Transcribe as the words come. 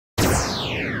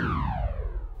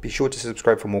Be sure to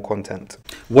subscribe for more content.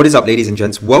 What is up, ladies and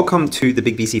gents? Welcome to the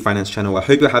BigBC Finance Channel. I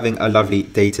hope you're having a lovely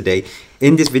day today.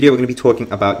 In this video, we're going to be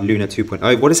talking about Luna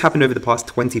 2.0, what has happened over the past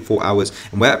 24 hours,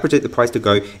 and where I predict the price to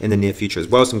go in the near future, as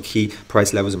well as some key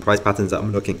price levels and price patterns that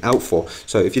I'm looking out for.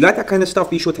 So if you like that kind of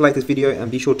stuff, be sure to like this video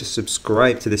and be sure to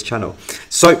subscribe to this channel.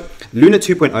 So Luna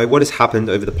 2.0, what has happened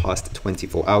over the past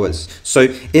 24 hours? So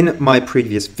in my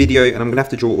previous video, and I'm going to have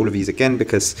to draw all of these again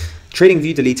because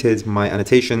TradingView deleted my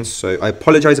annotations, so I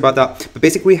apologize about that. But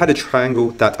basically, we had a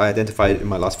triangle that I identified in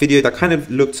my last video that kind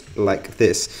of looked like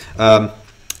this.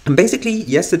 And basically,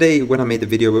 yesterday when I made the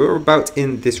video, we were about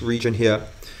in this region here.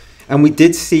 And we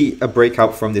did see a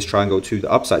breakout from this triangle to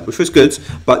the upside, which was good,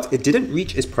 but it didn't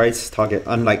reach its price target,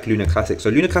 unlike Luna Classic. So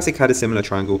Luna Classic had a similar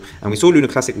triangle, and we saw Luna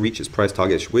Classic reach its price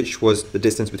target, which was the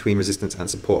distance between resistance and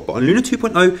support. But on Luna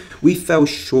 2.0, we fell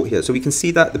short here. So we can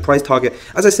see that the price target,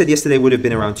 as I said yesterday, would have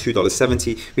been around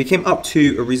 $2.70. We came up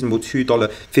to a reasonable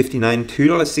 $2.59,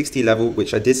 $2.60 level,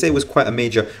 which I did say was quite a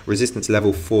major resistance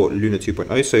level for Luna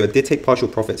 2.0. So I did take partial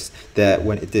profits there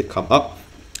when it did come up.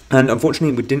 And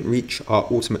unfortunately, we didn't reach our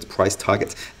ultimate price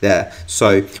target there.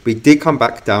 So we did come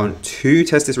back down to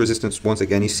test this resistance once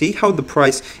again. You see how the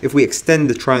price, if we extend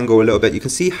the triangle a little bit, you can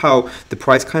see how the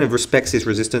price kind of respects this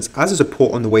resistance as a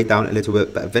support on the way down a little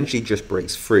bit, but eventually just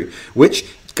breaks through, which,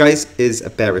 guys, is a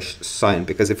bearish sign,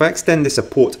 because if I extend this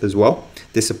support as well,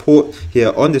 this support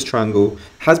here on this triangle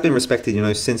has been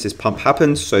respected, since this pump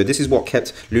happened. So this is what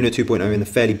kept Luna 2.0 in a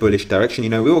fairly bullish direction.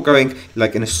 We were going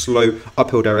like in a slow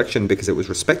uphill direction because it was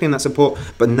respecting that support,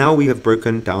 but now we have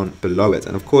broken down below it.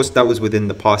 And of course, that was within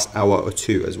the past hour or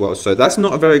two as well. So that's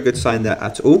not a very good sign there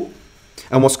at all.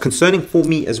 And what's concerning for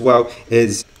me as well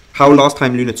is how last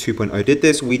time Luna 2.0 did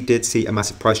this, we did see a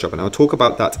massive price drop. And I'll talk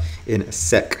about that in a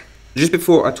sec. Just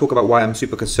before I talk about why I'm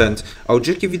super concerned, I'll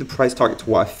just give you the price target to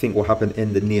what I think will happen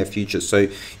in the near future. So,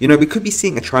 we could be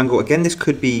seeing a triangle. Again, this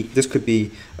could be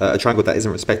a triangle that isn't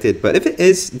respected. But if it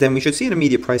is, then we should see an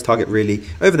immediate price target really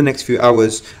over the next few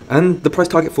hours. And the price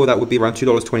target for that would be around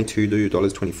 $2.22 to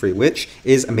 $2.23, which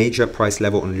is a major price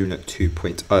level on Luna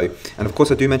 2.0. And of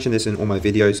course, I do mention this in all my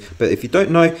videos. But if you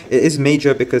don't know, it is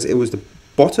major because it was the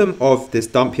bottom of this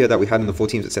dump here that we had on the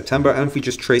 14th of September, and if we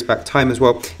just trace back time as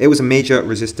well, it was a major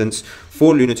resistance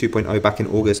for Luna 2.0 back in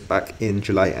August, back in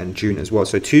July and June as well.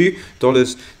 So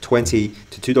 $2.20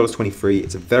 to $2.23,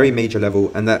 it's a very major level,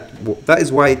 and that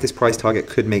is why this price target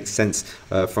could make sense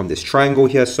from this triangle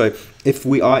here. So if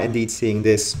we are indeed seeing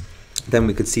this, then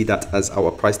we could see that as our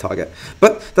price target.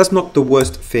 But that's not the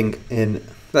worst thing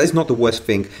That is not the worst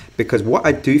thing, because what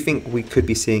I do think we could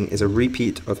be seeing is a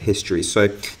repeat of history. So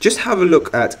just have a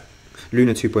look at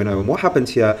Luna 2.0 and what happened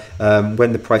here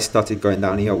when the price started going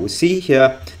down here. We'll see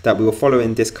here that we were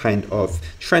following this kind of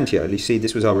trend here. You see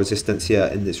this was our resistance here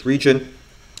in this region,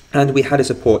 and we had a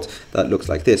support that looks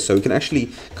like this. So we can actually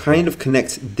kind of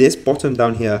connect this bottom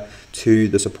down here to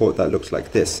the support that looks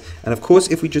like this. And of course,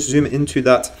 if we just zoom into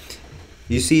that,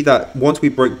 you see that once we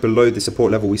broke below the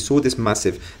support level, we saw this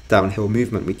massive downhill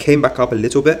movement. We came back up a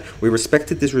little bit. We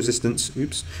respected this resistance.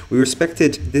 We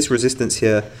respected this resistance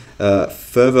here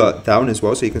further down as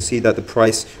well. So you can see that the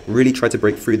price really tried to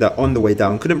break through that on the way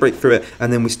down, couldn't break through it.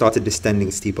 And then we started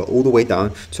descending steeper all the way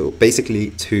down to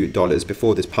basically $2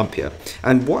 before this pump here.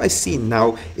 And what I see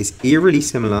now is eerily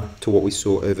similar to what we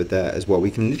saw over there as well.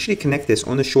 We can literally connect this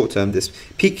on the short term, this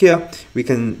peak here. We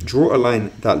can draw a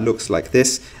line that looks like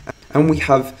this. And we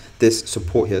have this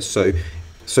support here. So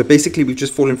basically, we've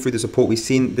just fallen through the support. We've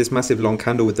seen this massive long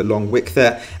candle with the long wick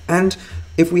there. And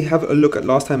if we have a look at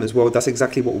last time as well, that's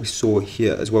exactly what we saw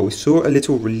here as well. We saw a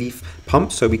little relief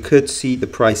pump. So we could see the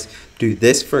price do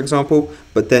this, for example.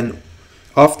 But then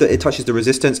after it touches the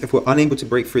resistance, if we're unable to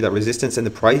break through that resistance, and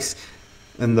the price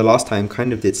and the last time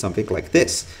kind of did something like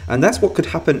this. And that's what could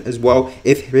happen as well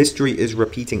if history is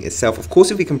repeating itself. Of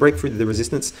course, if we can break through the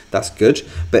resistance, that's good.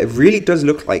 But it really does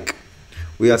look like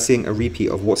we are seeing a repeat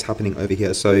of what's happening over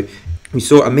here. So we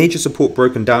saw a major support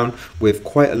broken down with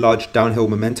quite a large downhill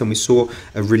momentum. We saw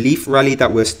a relief rally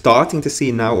that we're starting to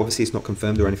see now. Obviously, it's not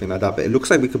confirmed or anything like that, but it looks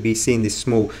like we could be seeing this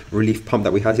small relief pump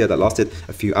that we had here that lasted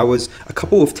a few hours. A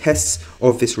couple of tests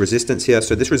of this resistance here.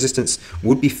 So this resistance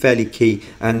would be fairly key.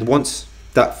 And once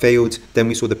that failed, then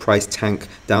we saw the price tank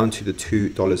down to the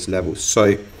 $2 level.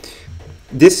 So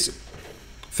this,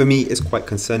 for me, is quite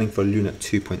concerning for Luna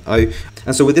 2.0.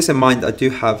 And so with this in mind, I do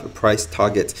have a price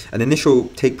target, an initial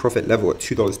take profit level at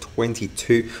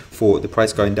 $2.22 for the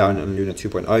price going down on Luna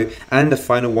 2.0, and a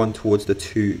final one towards the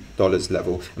 $2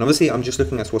 level. And obviously, I'm just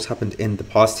looking at what's happened in the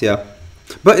past here.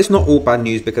 But it's not all bad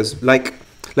news, because like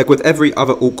like with every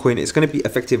other altcoin, it's going to be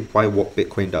affected by what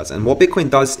Bitcoin does. And what Bitcoin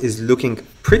does is looking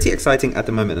pretty exciting at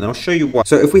the moment, and I'll show you why.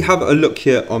 So if we have a look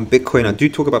here on Bitcoin, I do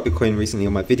talk about Bitcoin recently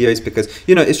on my videos because,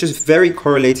 you know, it's just very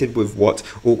correlated with what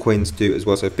altcoins do as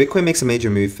well. So if Bitcoin makes a major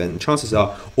move, then chances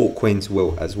are altcoins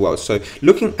will as well. So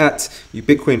looking at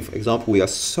Bitcoin, for example, we are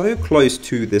so close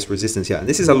to this resistance here, and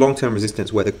this is a long-term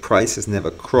resistance where the price has never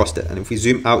crossed it. And if we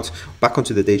zoom out back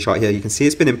onto the day chart here, you can see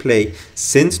it's been in play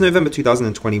since November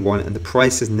 2021, and the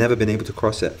price has never been able to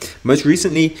cross it. Most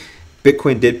recently,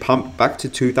 Bitcoin did pump back to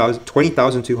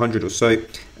 20,200 or so.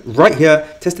 Right here,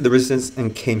 tested the resistance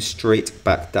and came straight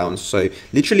back down. So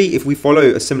literally, if we follow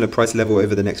a similar price level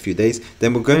over the next few days,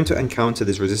 then we're going to encounter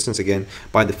this resistance again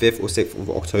by the 5th or 6th of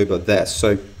October there.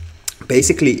 So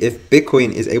basically, if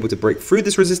Bitcoin is able to break through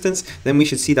this resistance, then we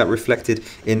should see that reflected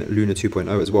in Luna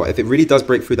 2.0 as well. If it really does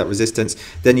break through that resistance,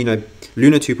 then, you know,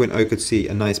 Luna 2.0 could see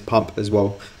a nice pump as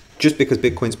well, just because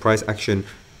Bitcoin's price action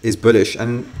is bullish.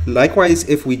 And likewise,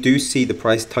 if we do see the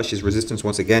price touch this resistance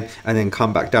once again and then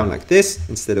come back down like this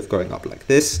instead of going up like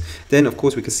this, then of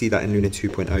course we could see that in Luna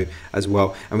 2.0 as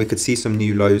well, and we could see some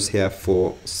new lows here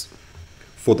for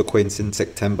the coin since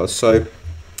September. So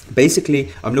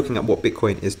basically, I'm looking at what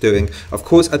Bitcoin is doing. Of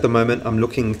course, at the moment, I'm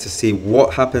looking to see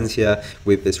what happens here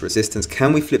with this resistance.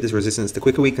 Can we flip this resistance? The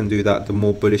quicker we can do that, the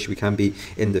more bullish we can be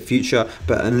in the future.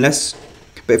 But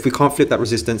if we can't flip that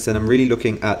resistance, then I'm really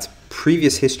looking at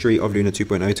previous history of Luna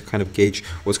 2.0 to kind of gauge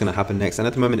what's going to happen next. And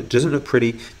at the moment, it doesn't look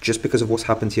pretty just because of what's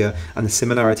happened here and the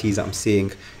similarities that I'm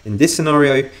seeing in this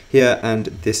scenario here and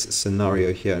this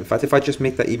scenario here. In fact, if I just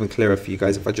make that even clearer for you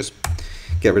guys, if I just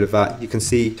get rid of that, you can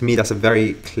see, to me, that's a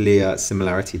very clear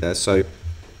similarity there. So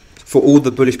for all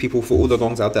the bullish people, for all the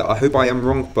longs out there, I hope I am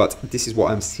wrong, but this is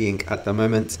what I'm seeing at the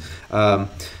moment.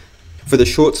 For the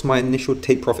shorts, my initial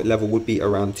take profit level would be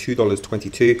around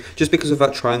 $2.22, just because of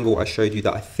that triangle I showed you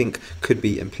that I think could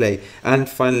be in play. And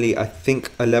finally, I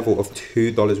think a level of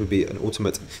 $2 would be an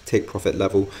ultimate take profit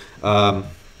level. And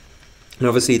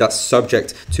obviously that's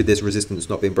subject to this resistance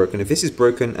not being broken. If this is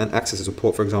broken and acts as a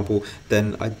support, for example,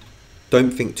 then I don't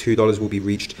think $2 will be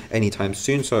reached anytime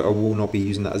soon, so I will not be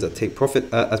using that as a take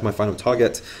profit as my final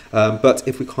target. But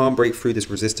if we can't break through this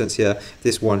resistance here,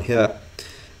 this one here,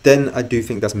 then I do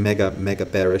think that's mega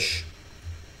bearish,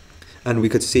 and we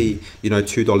could see, you know,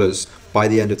 $2 by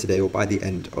the end of today or by the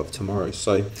end of tomorrow.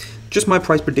 So just my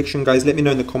price prediction, guys. Let me know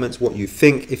in the comments what you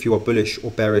think, if you are bullish or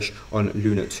bearish on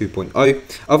Luna 2.0.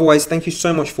 Otherwise, thank you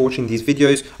so much for watching these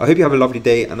videos. I hope you have a lovely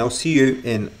day, and I'll see you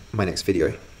in my next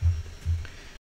video.